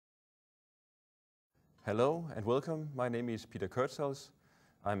Hello and welcome. My name is Peter Kurtzels.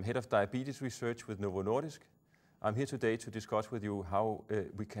 I'm Head of Diabetes Research with Novo Nordisk. I'm here today to discuss with you how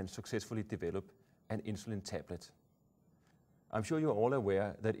we can successfully develop an insulin tablet. I'm sure you're all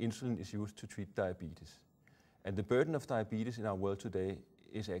aware that insulin is used to treat diabetes. And the burden of diabetes in our world today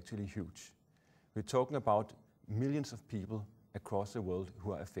is actually huge. We're talking about millions of people across the world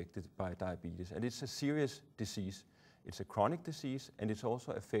who are affected by diabetes. And it's a serious disease. It's a chronic disease, and it's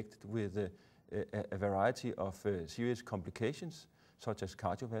also affected with a variety of serious complications, such as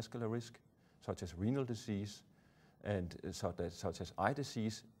cardiovascular risk, such as renal disease, and such as eye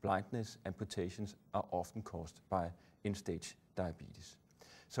disease, blindness, amputations are often caused by end-stage diabetes.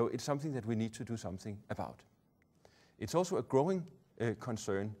 So it's something that we need to do something about. It's also a growing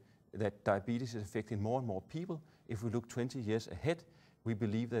concern that diabetes is affecting more and more people. If we look 20 years ahead, we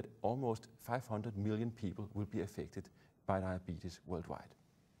believe that almost 500 million people will be affected by diabetes worldwide.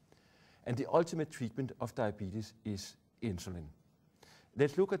 And the ultimate treatment of diabetes is insulin.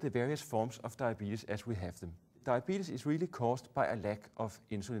 Let's look at the various forms of diabetes as we have them. Diabetes is really caused by a lack of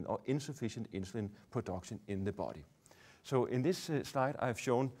insulin or insufficient insulin production in the body. So in this slide, I've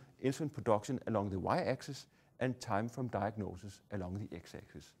shown insulin production along the y-axis and time from diagnosis along the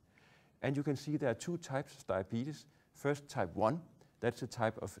x-axis. And you can see there are two types of diabetes. First, type 1. That's a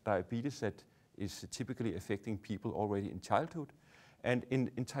type of diabetes that is typically affecting people already in childhood. And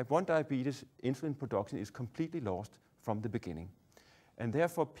in type 1 diabetes, insulin production is completely lost from the beginning. And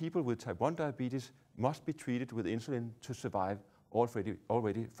therefore, people with type 1 diabetes must be treated with insulin to survive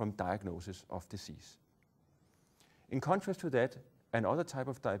already from diagnosis of disease. In contrast to that, another type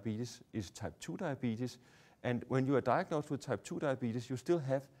of diabetes is type 2 diabetes. And when you are diagnosed with type 2 diabetes, you still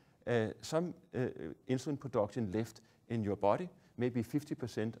have some insulin production left in your body, maybe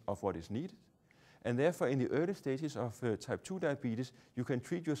 50% of what is needed. And therefore, in the early stages of type 2 diabetes, you can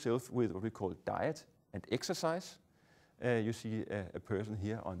treat yourself with what we call diet and exercise. You see a person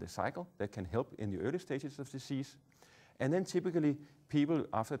here on the cycle that can help in the early stages of disease. And then typically, people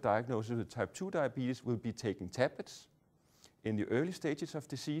after diagnosis with type 2 diabetes will be taking tablets in the early stages of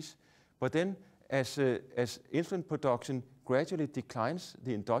disease. But then as insulin production gradually declines,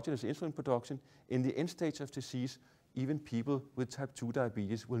 the endogenous insulin production, in the end stage of disease, even people with type 2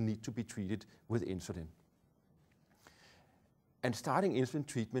 diabetes will need to be treated with insulin. And starting insulin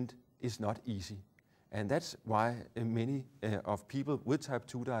treatment is not easy. And that's why many of people with type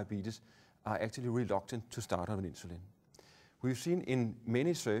 2 diabetes are actually reluctant to start on insulin. We've seen in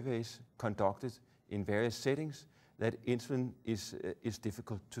many surveys conducted in various settings that insulin is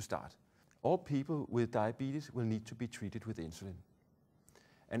difficult to start. All people with diabetes will need to be treated with insulin.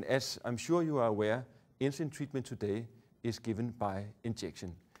 And as I'm sure you are aware, insulin treatment today is given by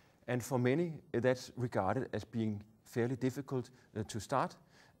injection. And for many, that's regarded as being fairly difficult to start.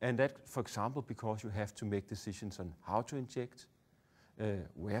 And that, for example, because you have to make decisions on how to inject,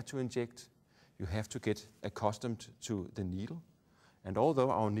 where to inject. You have to get accustomed to the needle. And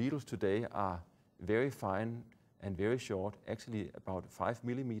although our needles today are very fine and very short, actually about 5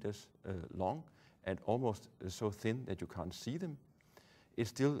 millimeters long, and almost so thin that you can't see them, it's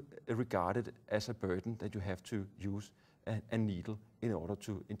still regarded as a burden that you have to use a needle in order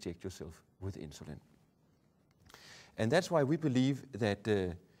to inject yourself with insulin. And that's why we believe that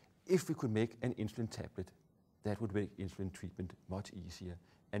if we could make an insulin tablet, that would make insulin treatment much easier,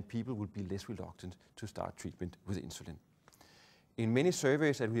 and people would be less reluctant to start treatment with insulin. In many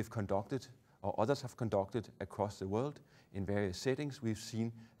surveys that we have conducted, or others have conducted across the world in various settings, we've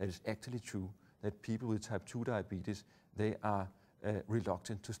seen that it's actually true that people with type 2 diabetes, they are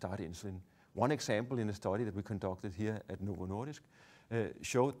reluctant to start insulin. One example in a study that we conducted here at Novo Nordisk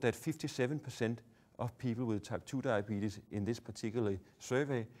showed that 57% of people with type 2 diabetes in this particular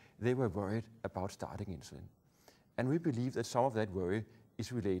survey, they were worried about starting insulin. And we believe that some of that worry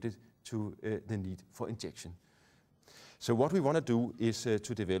is related to the need for injection. So what we want to do is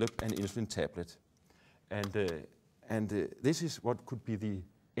to develop an insulin tablet. And this is what could be the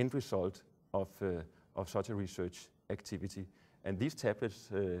end result of such a research activity. And these tablets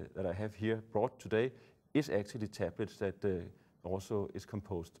that I have here brought today is actually tablets that also is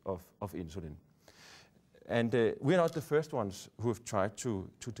composed of insulin. And we're not the first ones who have tried to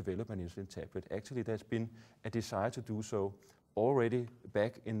develop an insulin tablet. Actually, there's been a desire to do so already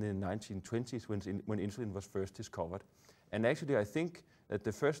back in the 1920s when insulin was first discovered. And actually, I think that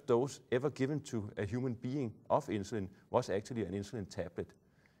the first dose ever given to a human being of insulin was actually an insulin tablet.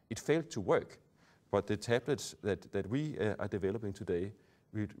 It failed to work, but the tablets that we are developing today,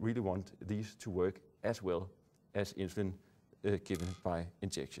 we really want these to work as well as insulin given by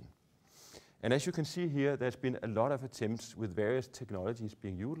injection. And as you can see here, there's been a lot of attempts with various technologies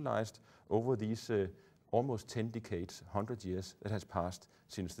being utilized over these almost 10 decades, 100 years that has passed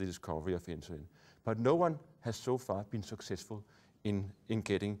since the discovery of insulin. But no one has so far been successful in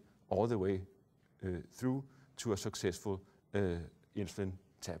getting all the way through to a successful insulin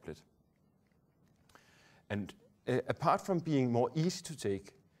tablet. And apart from being more easy to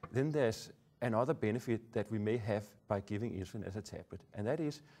take, then there's another benefit that we may have by giving insulin as a tablet. And that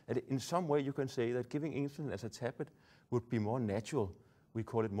is that in some way you can say that giving insulin as a tablet would be more natural. We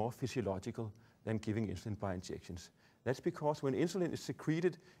call it more physiological than giving insulin by injections. That's because when insulin is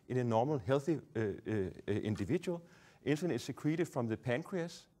secreted in a normal, healthy individual, insulin is secreted from the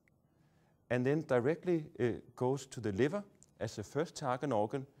pancreas and then directly goes to the liver as the first target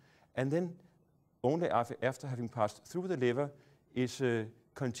organ, and then only after having passed through the liver is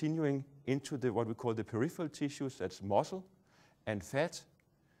continuing into what we call the peripheral tissues, that's muscle and fat,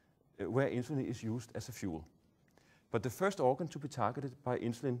 where insulin is used as a fuel. But the first organ to be targeted by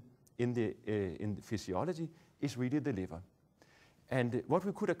insulin in the physiology is really the liver. And what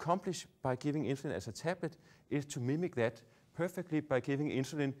we could accomplish by giving insulin as a tablet is to mimic that perfectly by giving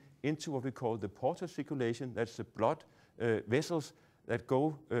insulin into what we call the portal circulation. That's the blood vessels that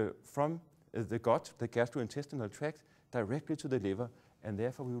go from the gut, the gastrointestinal tract, directly to the liver, and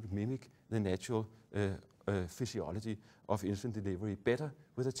therefore we would mimic the natural physiology of insulin delivery better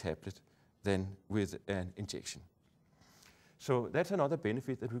with a tablet than with an injection. So that's another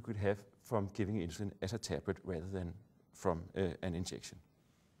benefit that we could have from giving insulin as a tablet rather than from an injection.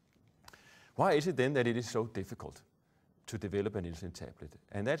 Why is it then that it is so difficult to develop an insulin tablet?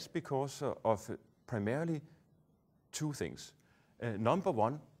 And that's because of primarily two things. Number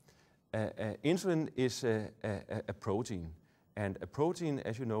one, insulin is a protein. And a protein,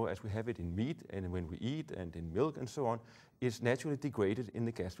 as you know, as we have it in meat and when we eat and in milk and so on, is naturally degraded in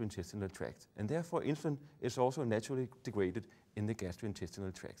the gastrointestinal tract. And therefore, insulin is also naturally degraded in the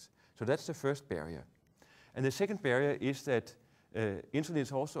gastrointestinal tract. So that's the first barrier. And the second barrier is that insulin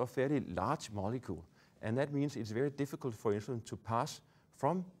is also a fairly large molecule. And that means it's very difficult for insulin to pass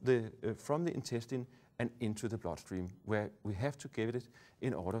from the intestine and into the bloodstream, where we have to give it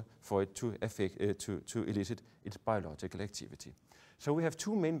in order for it to elicit its biological activity. So we have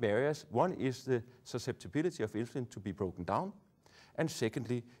two main barriers. One is the susceptibility of insulin to be broken down, and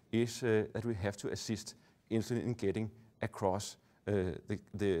secondly is that we have to assist insulin in getting across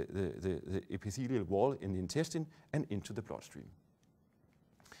the epithelial wall in the intestine and into the bloodstream.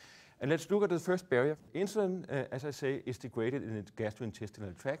 And let's look at the first barrier. Insulin, as I say, is degraded in the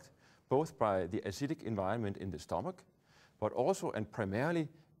gastrointestinal tract, both by the acidic environment in the stomach, but also and primarily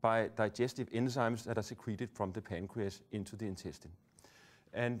by digestive enzymes that are secreted from the pancreas into the intestine.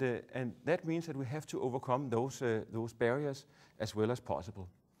 And that means that we have to overcome those barriers as well as possible.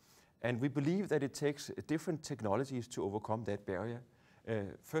 And we believe that it takes different technologies to overcome that barrier.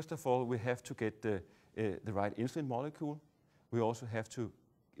 First of all, we have to get the right insulin molecule. We also have to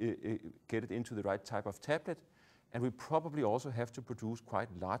get it into the right type of tablet. And we probably also have to produce quite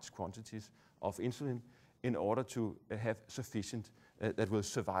large quantities of insulin in order to have sufficient that will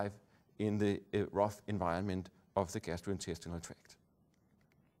survive in the rough environment of the gastrointestinal tract.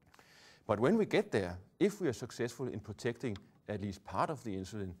 But when we get there, if we are successful in protecting at least part of the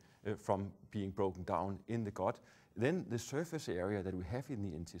insulin from being broken down in the gut, then the surface area that we have in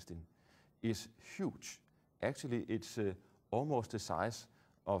the intestine is huge. Actually, it's almost the size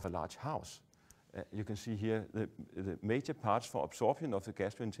of a large house. You can see here the major parts for absorption of the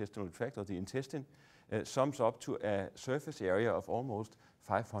gastrointestinal tract or the intestine sums up to a surface area of almost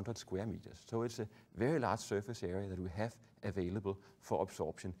 500 square meters. So it's a very large surface area that we have available for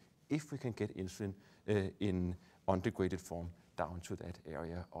absorption if we can get insulin in undegraded form down to that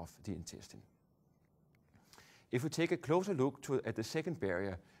area of the intestine. If we take a closer look at the second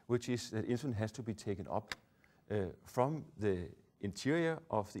barrier, which is that insulin has to be taken up from the interior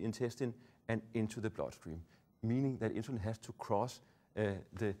of the intestine and into the bloodstream, meaning that insulin has to cross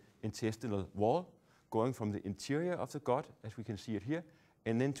the intestinal wall, going from the interior of the gut, as we can see it here,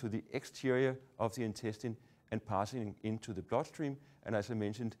 and then to the exterior of the intestine and passing into the bloodstream, and as I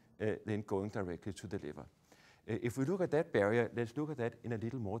mentioned, then going directly to the liver. If we look at that barrier, let's look at that in a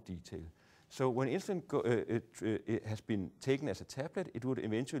little more detail. So when insulin it has been taken as a tablet, it would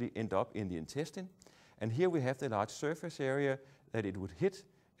eventually end up in the intestine, and here we have the large surface area that it would hit,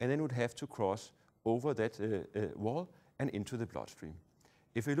 and then would have to cross over that wall and into the bloodstream.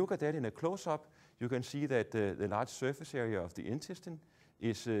 If we look at that in a close-up, you can see that the large surface area of the intestine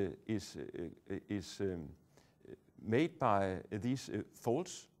is made by these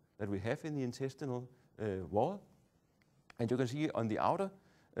folds that we have in the intestinal wall. And you can see on the outer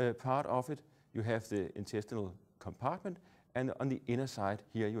part of it, you have the intestinal compartment, and on the inner side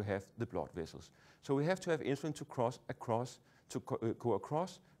here you have the blood vessels. So we have to have insulin to go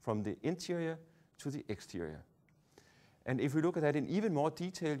across from the interior to the exterior. And if we look at that in even more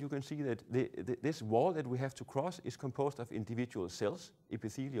detail, you can see that this wall that we have to cross is composed of individual cells,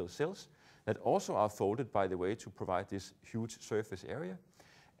 epithelial cells, that also are folded, by the way, to provide this huge surface area.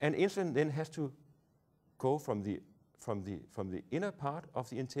 And insulin then has to go from the inner part of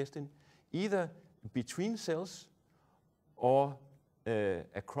the intestine, either between cells or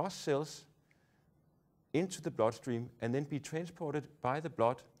across cells into the bloodstream, and then be transported by the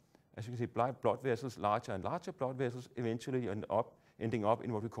blood, as you can see, blood vessels, larger and larger blood vessels, eventually ending up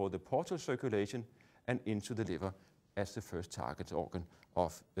in what we call the portal circulation and into the liver as the first target organ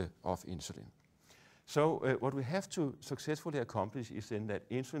of insulin. So what we have to successfully accomplish is then that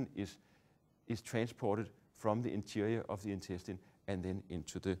insulin is transported from the interior of the intestine and then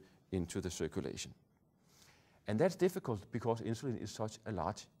into the circulation. And that's difficult because insulin is such a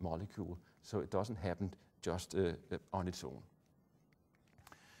large molecule, so it doesn't happen just on its own.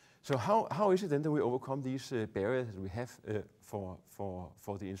 So how is it then that we overcome these barriers that we have for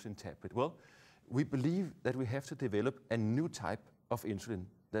the insulin tablet? Well, we believe that we have to develop a new type of insulin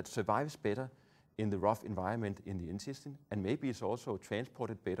that survives better in the rough environment in the intestine, and maybe it's also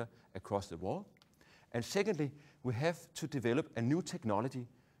transported better across the wall. And secondly, we have to develop a new technology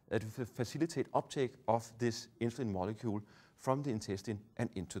that will facilitate uptake of this insulin molecule from the intestine and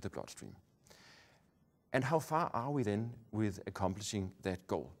into the bloodstream. And how far are we then with accomplishing that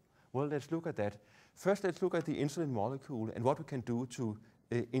goal? Well, let's look at that. First, let's look at the insulin molecule and what we can do to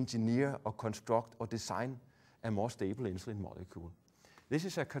engineer or construct or design a more stable insulin molecule. This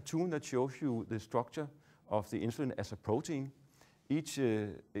is a cartoon that shows you the structure of the insulin as a protein.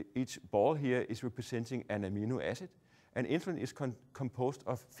 Each ball here is representing an amino acid, and insulin is composed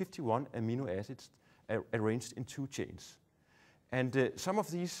of 51 amino acids arranged in 2 chains. And some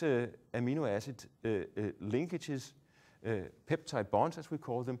of these amino acid linkages, peptide bonds as we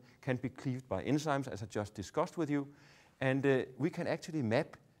call them, can be cleaved by enzymes, as I just discussed with you. And we can actually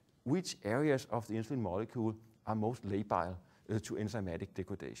map which areas of the insulin molecule are most labile to enzymatic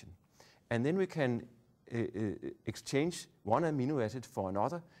degradation. And then we can exchange one amino acid for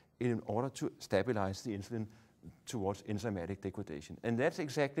another in order to stabilize the insulin towards enzymatic degradation. And that's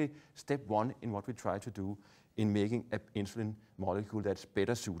exactly step 1 in what we try to do in making an insulin molecule that's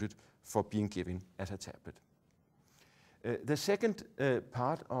better suited for being given as a tablet. The second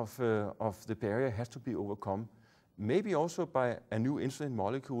part of the barrier has to be overcome, maybe also by a new insulin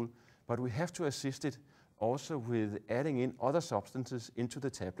molecule, but we have to assist it also with adding in other substances into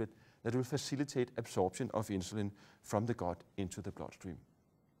the tablet that will facilitate absorption of insulin from the gut into the bloodstream.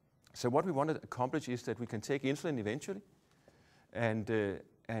 So what we want to accomplish is that we can take insulin eventually, and that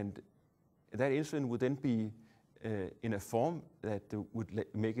insulin would then be in a form that would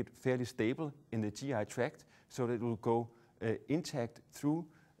make it fairly stable in the GI tract, so that it will go intact through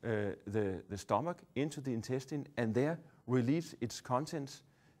the stomach into the intestine and there release its contents,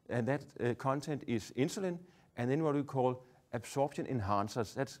 and that content is insulin, and then what we call absorption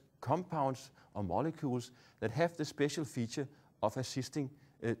enhancers. That's compounds or molecules that have the special feature of assisting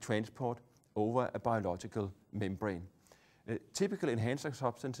transport over a biological membrane. Typical enhancer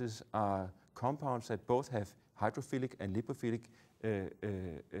substances are compounds that both have hydrophilic and lipophilic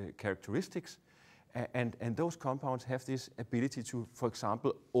characteristics, and those compounds have this ability to, for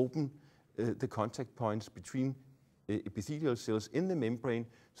example, open the contact points between epithelial cells in the membrane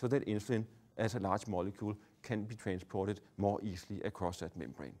so that insulin as a large molecule can be transported more easily across that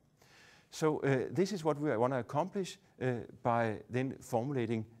membrane. So this is what we want to accomplish by then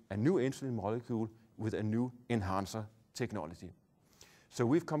formulating a new insulin molecule with a new enhancer technology. So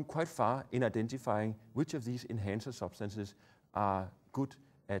we've come quite far in identifying which of these enhancer substances are good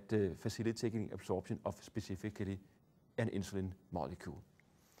at facilitating absorption of specifically an insulin molecule.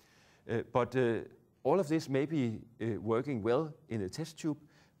 But all of this may be working well in a test tube,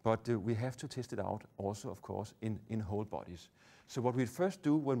 but we have to test it out also, of course, in whole bodies. So what we first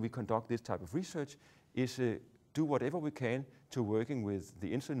do when we conduct this type of research is do whatever we can to working with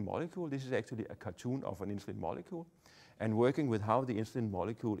the insulin molecule. This is actually a cartoon of an insulin molecule, and working with how the insulin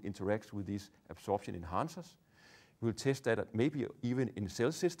molecule interacts with these absorption enhancers. We'll test that maybe even in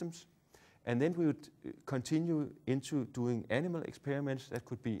cell systems. And then we would continue into doing animal experiments that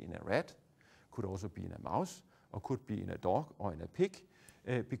could be in a rat, could also be in a mouse, or could be in a dog or in a pig,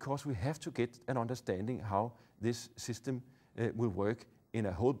 because we have to get an understanding how this system will work in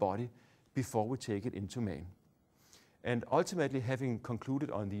a whole body before we take it into man. And ultimately, having concluded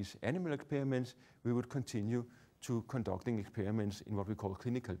on these animal experiments, we would continue to conducting experiments in what we call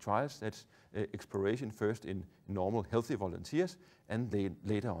clinical trials. That's exploration first in normal healthy volunteers and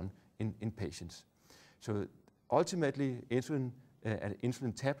later on in patients. So ultimately, an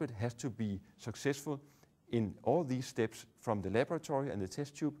insulin tablet has to be successful in all these steps from the laboratory and the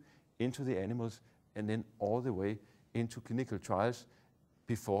test tube into the animals and then all the way into clinical trials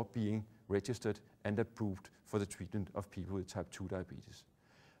before being registered and approved for the treatment of people with type 2 diabetes.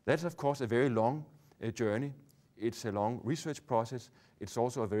 That's of course a very long journey. It's a long research process. It's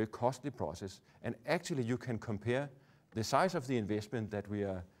also a very costly process. And actually you can compare the size of the investment that we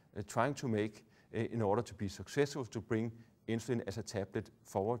are trying to make in order to be successful to bring insulin as a tablet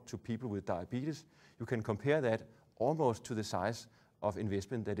forward to people with diabetes. You can compare that almost to the size of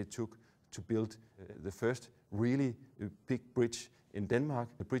investment that it took to build the first really big bridge in Denmark,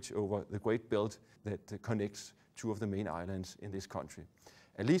 the bridge over the Great Belt that connects two of the main islands in this country.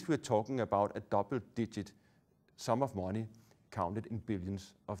 At least we're talking about a double-digit sum of money counted in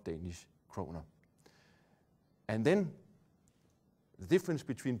billions of Danish kroner. And then the difference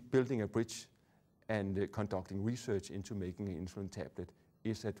between building a bridge and conducting research into making an insulin tablet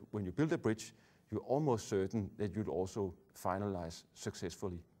is that when you build a bridge, you're almost certain that you'll also finalize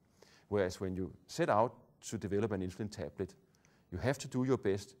successfully. Whereas when you set out to develop an insulin tablet, you have to do your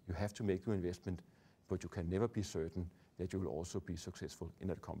best, you have to make your investment, but you can never be certain that you will also be successful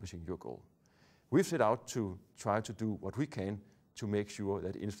in accomplishing your goal. We've set out to try to do what we can to make sure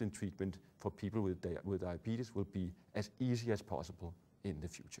that insulin treatment for people with diabetes will be as easy as possible in the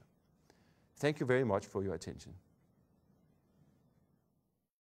future. Thank you very much for your attention.